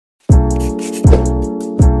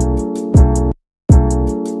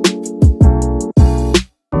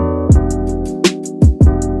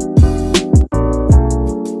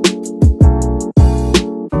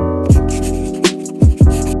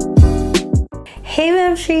Hey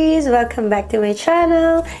memshys! Welcome back to my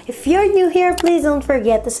channel. If you're new here, please don't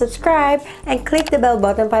forget to subscribe and click the bell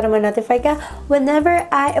button para ma-notify ka whenever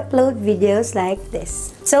I upload videos like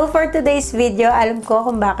this. So for today's video, alam ko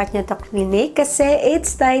kung bakit nyo to clinic kasi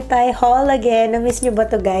it's Taytay Haul again. Na-miss nyo ba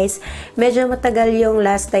to guys? Medyo matagal yung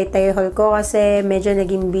last Taytay Haul ko kasi medyo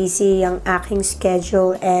naging busy yung aking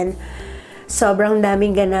schedule and sobrang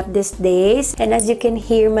daming ganap these days. And as you can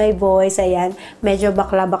hear my voice, ayan, medyo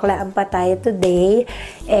bakla-baklaan pa tayo today.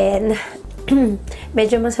 And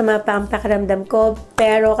medyo masama pa ang pakiramdam ko.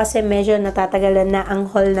 Pero kasi medyo natatagalan na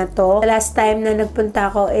ang haul na to. The last time na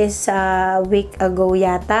nagpunta ko is a week ago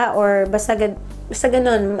yata. Or basta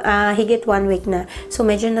ganun, higit 1 week na. So,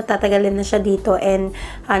 medyo natatagalan na siya dito and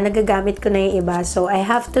nagagamit ko na yung iba. So, I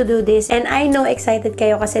have to do this. And I know excited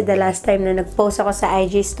kayo kasi the last time na nag-post ako sa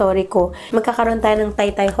IG story ko, magkakaroon tayo ng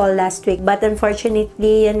Taytay Haul last week. But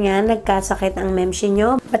unfortunately, yan nga, nagkasakit ang memshy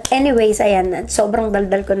nyo. But anyways, ayan, sobrang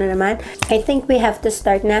daldal ko na naman. I think we have to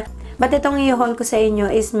start na. But itong i-haul ko sa inyo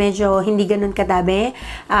is medyo hindi ganun kadami.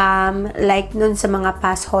 Like nun sa mga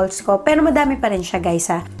past hauls ko. Pero madami pa rin siya guys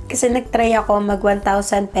ha. Kasi nag-try ako mag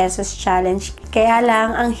 1,000 pesos challenge. Kaya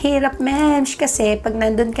lang, ang hirap memsh. Kasi pag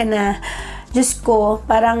nandun ka na, Diyos ko,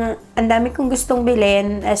 parang ang dami kong gustong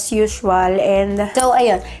bilhin as usual. And so,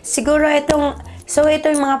 ayun. Siguro So,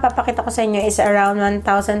 ito yung mga papakita ko sa inyo is around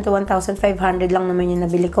 1,000 to 1,500 lang naman yung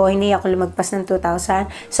nabili ko. Hindi ako lumagpas ng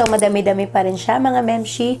 2,000. So, madami-dami pa rin siya, mga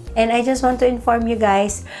memshy. And I just want to inform you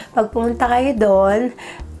guys, pag pumunta kayo doon,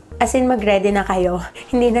 as in mag-ready na kayo.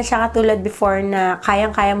 Hindi na siya katulad before na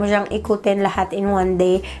kayang-kaya mo siyang ikutin lahat in one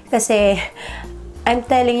day. Kasi, I'm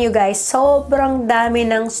telling you guys, sobrang dami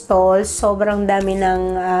ng stalls, sobrang dami ng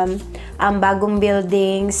bagong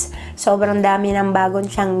buildings, sobrang dami ng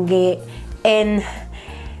bagong tiangge. And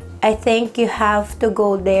I think you have to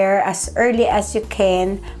go there as early as you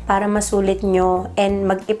can para masulit nyo and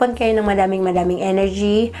mag-ipon kayo ng madaming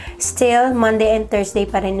energy. Still, Monday and Thursday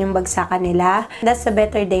pa rin yung bagsakan nila. That's a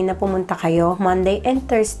better day na pumunta kayo. Monday and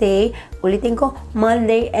Thursday. Ulitin ko,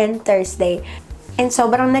 Monday and Thursday. And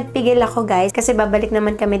sobrang nagpigil ako guys kasi babalik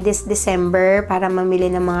naman kami this December para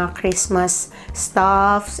mamili ng mga Christmas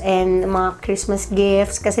stuffs and mga Christmas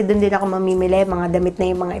gifts kasi dun din ako mamimili, mga damit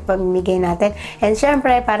na yung mga ipamimigay natin. And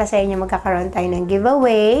syempre, para sa inyo magkakaroon tayo ng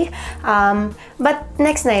giveaway. But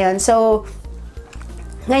next na yun. So,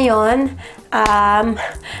 ngayon,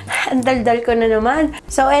 ang daldal ko na naman.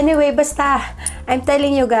 So anyway, basta, I'm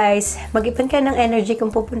telling you guys, mag-ipon kayo ng energy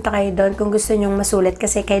kung pupunta kayo doon kung gusto nyong masulit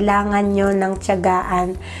kasi kailangan nyo ng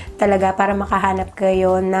tiyagaan talaga para makahanap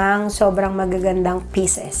kayo ng sobrang magagandang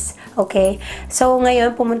pieces. Okay? So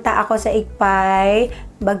ngayon, pumunta ako sa Igpay,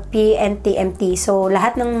 Bagpi, and TMT. So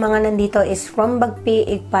lahat ng mga nandito is from Bagpi,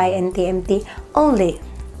 Igpay, and TMT only.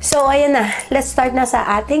 So ayan na, let's start na sa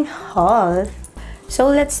ating haul. So,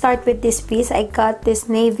 let's start with this piece. I got this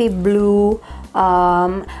navy blue.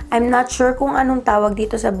 I'm not sure kung anong tawag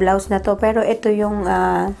dito sa blouse na to. Pero ito yung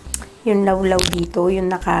lawlaw dito. Yung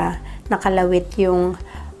nakalawit yung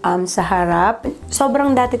sa harap.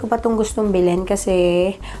 Sobrang dati ko pa itong gustong bilhin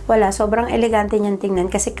kasi wala, sobrang elegante niyan tingnan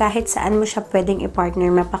kasi kahit saan mo siya pwedeng i-partner,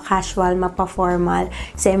 mapa-casual, mapa-formal,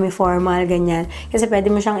 semi-formal, ganyan. Kasi pwede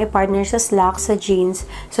mo siyang i-partner sa slacks, sa jeans,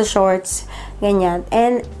 sa shorts, ganyan.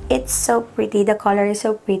 And it's so pretty. The color is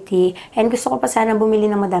so pretty. And gusto ko pa sana bumili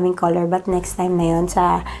ng madaming color but next time na yun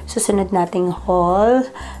sa susunod nating haul.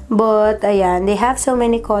 But, ayan, they have so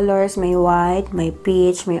many colors. May white, may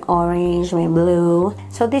peach, may orange, may blue.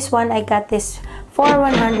 So, this one, I got this for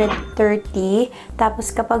 130.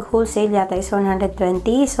 Tapos, kapag wholesale yata is 120.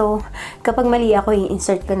 So, kapag mali ako,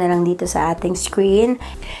 i-insert ko na lang dito sa ating screen.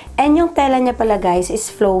 And yung tela niya pala, guys,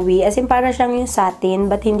 is flowy. As in, para siyang yung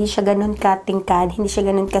satin, but hindi siya ganun ka-tingkad, hindi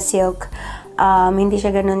siya ganun ka-silk, hindi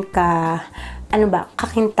siya ganun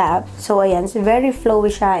kakintab. So, ayan, so very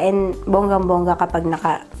flowy siya and bonggang-bongga kapag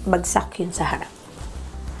nakabagsak yun sa harap.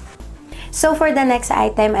 So, for the next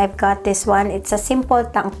item, I've got this one. It's a simple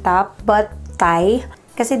tank top, but tie.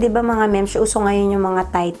 Kasi, di ba mga mems, uso ngayon yung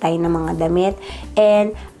mga tie-tie na mga damit.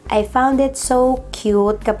 And, I found it so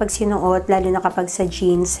cute kapag sinuot, lalo na kapag sa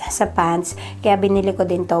jeans, sa pants. Kaya, binili ko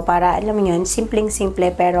din to para, alam mo yun,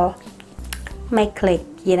 simpleng-simple, pero may click,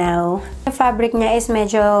 you know. The fabric niya is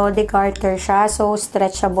medyo de-garter siya, so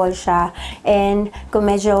stretchable siya. And kung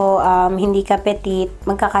medyo hindi ka petite,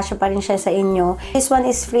 magkakasya pa rin siya sa inyo. This one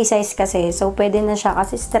is free size kasi, so pwede na siya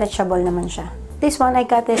kasi stretchable naman siya. This one, I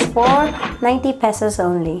got this for 90 pesos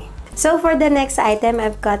only. So, for the next item,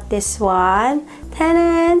 I've got this one.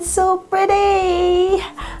 Tanan! So pretty!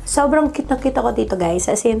 Sobrang cute na cute ako dito, guys.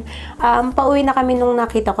 As in, pauwi na kami nung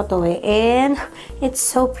nakita ko to eh. And, it's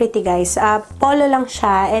so pretty, guys. Polo lang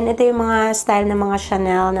siya. And ito yung mga style ng mga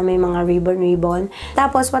Chanel na may mga ribbon-ribbon.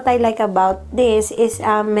 Tapos, what I like about this is,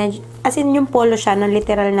 as in yung polo siya, na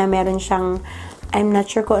literal na meron siyang, I'm not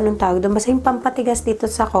sure kung anong tawag doon. Basta yung pampatigas dito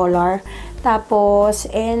sa collar. Tapos,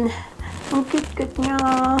 and, ang cute-cute niya.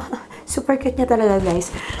 Super cute niya talaga,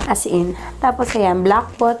 guys. As in. Tapos, ayan,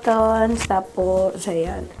 black buttons. Tapos,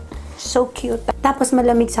 ayan. So cute. Tapos,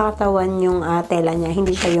 malamig sa katawan yung tela niya.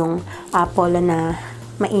 Hindi siya yung polo na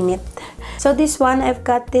mainit. So, this one, I've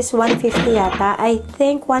got this 150 yata. I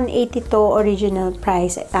think 182 original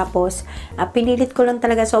price. Tapos, pinilit ko lang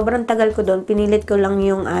talaga. Sobrang tagal ko doon. Pinilit ko lang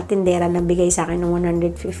yung tindera na bigay sa akin ng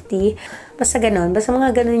 150. Basta ganun. Basta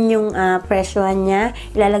mga ganun yung presyohan niya.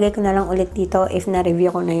 Ilalagay ko na lang ulit dito if na-review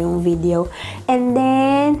ko na yung video. And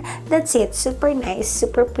then, that's it. Super nice.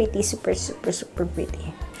 Super pretty. Super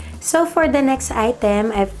pretty. So, for the next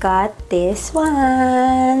item, I've got this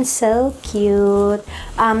one. So cute.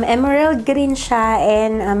 Emerald green siya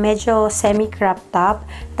and medyo semi-crop top.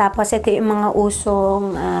 Tapos, ito yung mga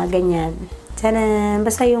usong ganyan. Tanan!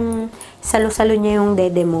 Basta yung salo-salo niya yung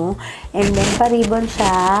dede mo. And then, pa-ribbon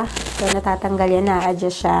siya. So, natatanggal yan,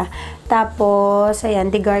 na-adjust siya. Tapos,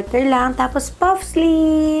 ayan, de-garter lang. Tapos, puff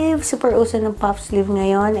sleeve. Super uso ng puff sleeve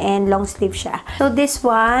ngayon. And long sleeve siya. So, this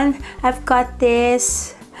one, I've got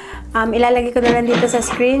this. Ilalagay ko na lang dito sa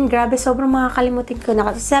screen. Grabe, sobrang makakalimutin ko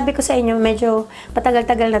na. Sabi ko sa inyo, medyo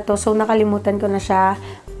patagal-tagal na to. So, nakalimutan ko na siya.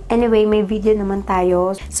 Anyway, may video naman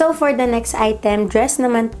tayo. So, for the next item, dress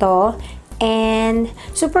naman to. And,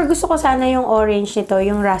 super gusto ko sana yung orange nito,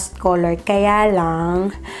 yung rust color. Kaya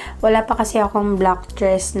lang, wala pa kasi akong black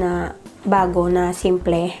dress na bago na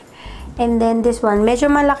simple. And then, this one,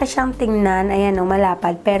 medyo malaki siyang tingnan. Ayan o,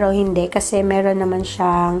 malapad. Pero hindi, kasi meron naman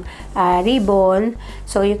siyang ribbon.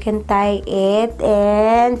 So, you can tie it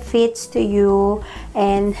and fits to you.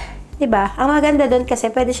 And, diba? Ang maganda doon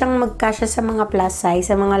kasi pwede siyang magkasya sa mga plus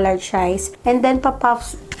size, sa mga large size. And then,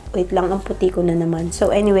 pa-puffs. Wait lang, ang puti ko na naman.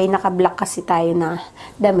 So, anyway, naka-black kasi tayo na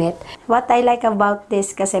damit. What I like about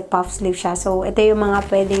this, kasi puff sleeve siya. So, ito yung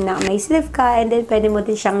mga pwedeng na may sleeve ka, and then pwede mo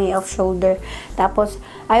din siyang i-off shoulder. Tapos,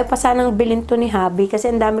 ayaw pa sanang bilhin to ni hubby,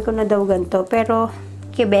 kasi ang dami ko na daw ganito. Pero,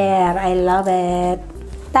 kiber, I love it.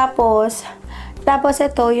 Tapos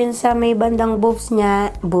ito, yun sa may bandang boobs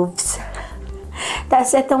niya, boobs.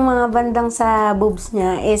 Tapos, itong mga bandang sa boobs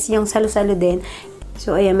niya is yung salo-salo din.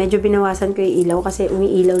 So, ayan, medyo binawasan ko yung ilaw kasi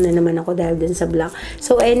umiilaw na naman ako dahil dun sa black.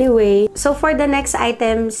 So, anyway. So, for the next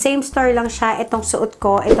item, same store lang siya. Itong suot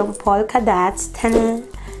ko, itong polka dots. Tanan!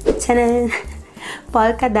 Tanan!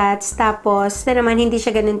 Polka dots. Tapos, ito naman, hindi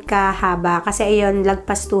siya ganun kahaba. Kasi, ayun,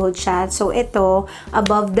 lagpas tuhod siya. So, ito,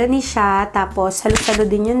 above the knee siya. Tapos, salo-salo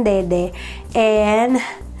din yung dede. And,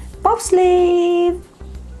 puff sleeve!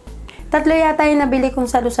 Tatlo yata yung nabili kong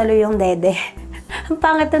salo-salo yung dede. Ang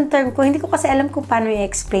pangit ang term ko. Hindi ko kasi alam kung paano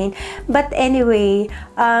i-explain. But anyway,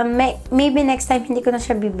 maybe next time hindi ko na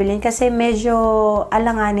siya bibilin kasi medyo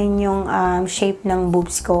alanganin yung shape ng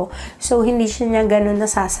boobs ko. So, hindi siya niya ganun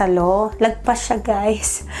nasasalo. Lagpas siya,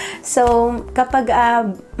 guys. So, kapag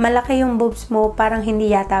malaki yung boobs mo, parang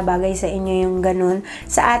hindi yata bagay sa inyo yung ganun.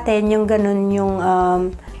 Sa atin, yung ganun yung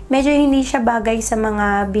medyo hindi siya bagay sa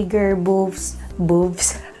mga bigger boobs.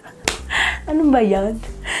 Boobs? Ano ba yan?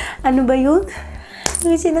 Ano ba yun?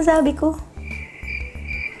 Ano yung sinasabi ko?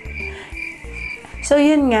 So,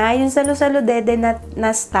 yun nga, yung salo-salo dede na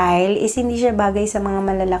style is hindi siya bagay sa mga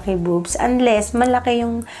malalaki boobs unless malaki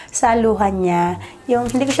yung saluhan niya. Yung,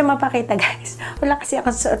 hindi ko siya mapakita, guys. Wala kasi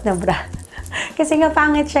akong suot na bra. Kasi nga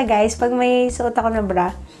pangit siya, guys, pag may suot ako na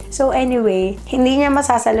bra. So, anyway, hindi niya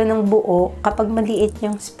masasalo ng buo kapag maliit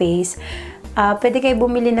yung space. Pwede kayo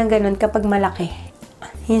bumili ng ganun kapag malaki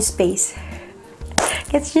yung space.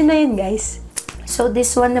 Gets nyo na yun, guys. So,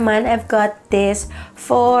 this one naman, I've got this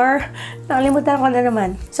for... Nakalimutan ko na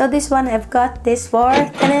naman. So, this one, I've got this for...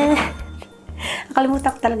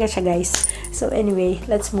 Nakalimutan ko talaga siya, guys. So, anyway,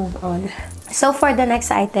 let's move on. So, for the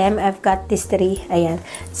next item, I've got this 3. Ayan.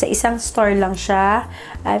 Sa isang store lang siya.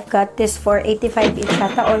 I've got this for 85 each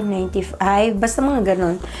ata or 95. Basta mga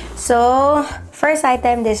ganun. So, first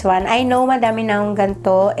item, this one. I know madami na akong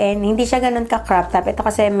ganito and hindi siya ganun ka-crop top. Ito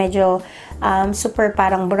kasi medyo super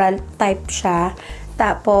parang bra type siya.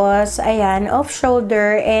 Tapos, ayan,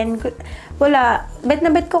 off-shoulder and wala. Bet na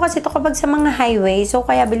bet ko kasi to kapag sa mga highway. So,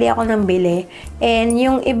 kaya bili ako ng bili. And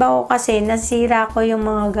yung iba ko kasi, nasira ko yung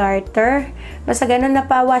mga garter. Basta ganun,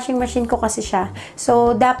 napa-washing machine ko kasi siya.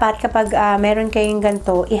 So, dapat kapag meron kayong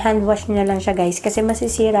ganito, i-hand wash nyo lang siya guys. Kasi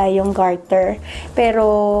masisira yung garter.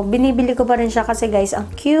 Pero, binibili ko pa rin siya kasi guys, ang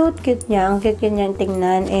cute niya. Ang cute niya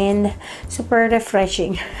tingnan. And, super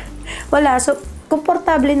refreshing. Wala. So,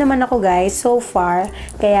 komportable naman ako guys so far.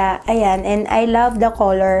 Kaya ayan, and I love the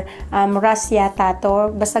color rust yata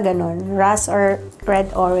to, basta ganun, rust or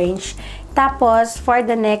red orange. Tapos for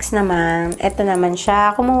the next naman, eto naman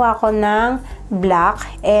siya, kumuha ko ng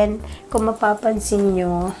black. And kung mapapansin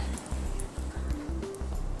nyo,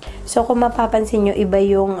 iba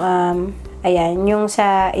yung ayan, yung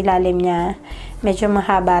sa ilalim niya medyo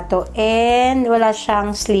mahaba to. And wala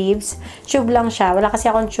siyang sleeves. Tube lang siya. Wala kasi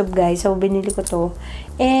akong tube guys. So, binili ko to.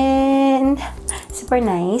 And super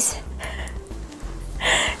nice.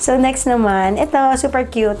 So, next naman. Ito, super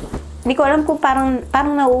cute. Hindi ko alam kung parang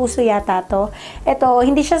nauuso yata to. Ito,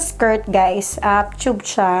 hindi siya skirt guys. Tube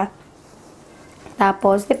siya.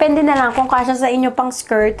 Tapos, depende na lang kung kasya sa inyo pang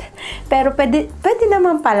skirt. Pero, pwede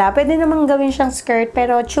naman pala. Pwede naman gawin siyang skirt.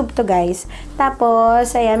 Pero, tube to, guys.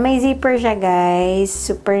 Tapos, ayan, may zipper siya, guys.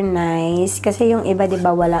 Super nice. Kasi yung iba,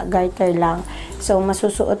 diba, wala. Garter lang. So,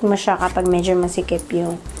 masusuot mo siya kapag medyo masikip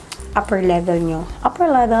yung upper level nyo. Upper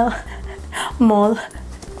level? Mall.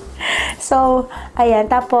 So, ayan.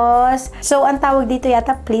 Tapos, so, ang tawag dito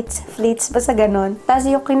yata, pleats. Pleats, basta ganun. Tapos,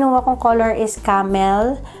 yung kinuha kong color is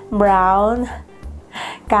camel, brown,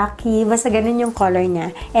 khaki, basta ganun yung color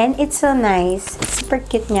niya. And it's so nice. Super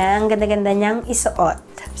cute niya. Ang ganda-ganda niyang isuot.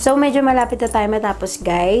 So, medyo malapit na tayo matapos,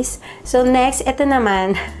 guys. So, next, ito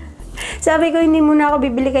naman. Sabi ko, hindi muna ako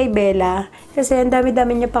bibili kay Bella. Kasi ang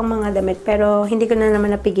dami-dami niya pang mga damit. Pero, hindi ko na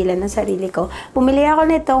naman napigilan ng sarili ko. Bumili ako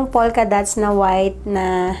nitong polka dots na white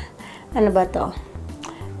na, ano ba to?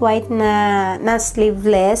 White na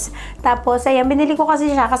sleeveless. Tapos, ayan, binili ko kasi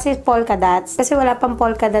siya kasi polka dots. Kasi wala pang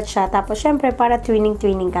polka dots siya. Tapos, syempre, para twinning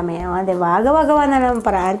kami. Diba? Gawa-gawa na lang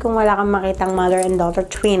paraan kung wala kang makitang mother and daughter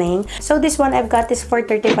twinning. So, this one I've got is for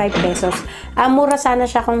 35 pesos. Mura sana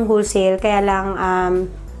siya kung wholesale. Kaya lang,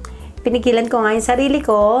 pinigilan ko nga yung sarili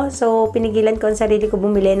ko. So, pinigilan ko ang sarili ko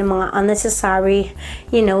bumili ng mga unnecessary,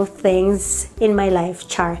 things in my life.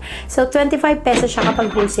 Char. So, 25 pesos siya kapag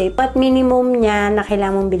wholesale. But minimum niya na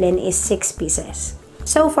kailangan mong bilhin is 6 pieces.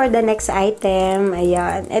 So, for the next item,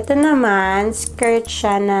 ayan. Ito naman, skirt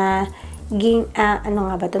siya na,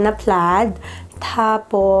 na plaid.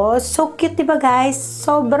 Tapos, so cute, diba guys?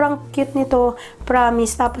 Sobrang cute nito.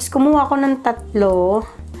 Promise. Tapos, kumuha ko ng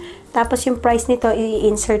 3. Tapos, yung price nito,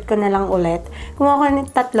 i-insert ko na lang ulit. Kumuha ko ng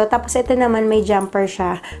 3. Tapos, ito naman, may jumper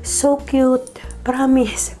siya. So cute.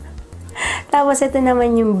 Promise. Tapos, ito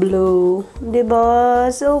naman yung blue. Diba?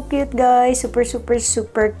 So cute, guys. Super, super,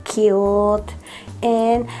 super cute.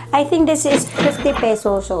 And, I think this is 50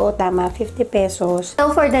 pesos. Oo, tama. 50 pesos.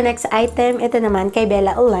 So, for the next item, ito naman, kay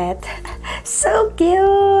Bella ulit. So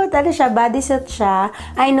cute! Ano siya? Bodysuit siya.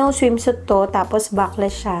 I know, swimsuit to. Tapos,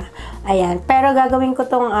 backless siya. Ayan. Pero, gagawin ko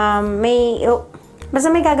tong, basta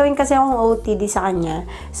may gagawin kasi akong OTD sa kanya.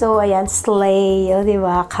 So, ayan. Slay. O,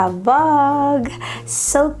 diba? Kabag.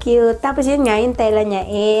 So cute. Tapos, yun nga, yung tela niya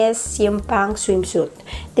is yung pang swimsuit.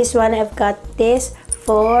 This one, I've got this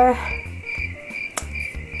for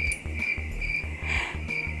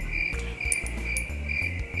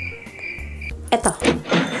eto.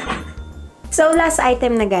 So, last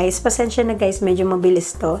item na guys. Pasensya na guys, medyo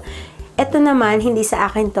mabilis to. Ito naman, hindi sa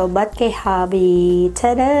akin to, but kay hubby.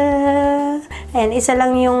 Tada! And isa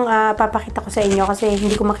lang yung papakita ko sa inyo kasi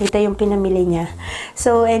hindi ko makita yung pinamili niya.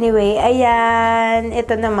 So, anyway, ayan.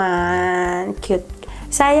 Ito naman. Cute.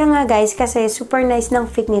 Sayang nga guys kasi super nice ng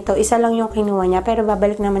fit nito. Isa lang yung kinuha niya pero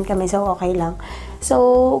babalik naman kami so okay lang.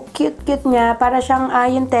 So, cute niya. Para siyang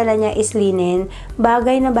yung tela niya is linen.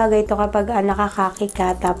 Bagay na bagay to kapag nakakaki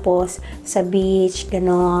ka tapos sa beach,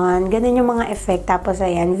 ganon. Ganon yung mga effect. Tapos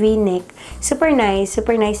ayan, v-neck. Super nice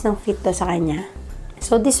ng fit to sa kanya.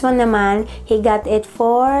 So, this one naman, he got it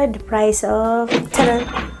for the price of... Tadam!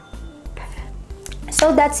 So,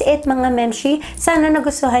 that's it mga memshi. Sana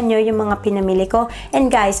nagustuhan nyo yung mga pinamili ko. And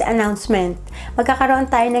guys, announcement. Magkakaroon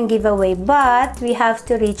tayo ng giveaway. But, we have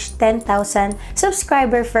to reach 10,000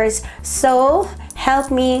 subscriber first. So, help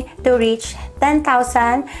me to reach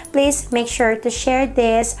 10,000. Please make sure to share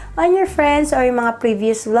this on your friends or yung mga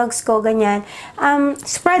previous vlogs ko, ganyan.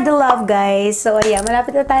 Spread the love, guys. So, ayan,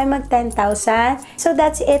 malapit na tayo mag 10,000. So,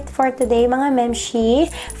 that's it for today, mga memshi.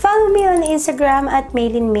 Follow me on Instagram at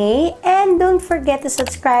Mayleen May. And don't forget to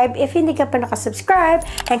subscribe if hindi ka pa nakasubscribe.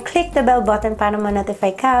 And click the bell button para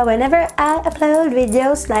ma-notify ka whenever I upload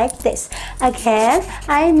videos like this. Again,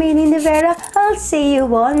 I'm Mayleen Vera. I'll see you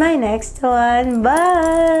on my next one.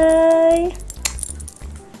 Bye!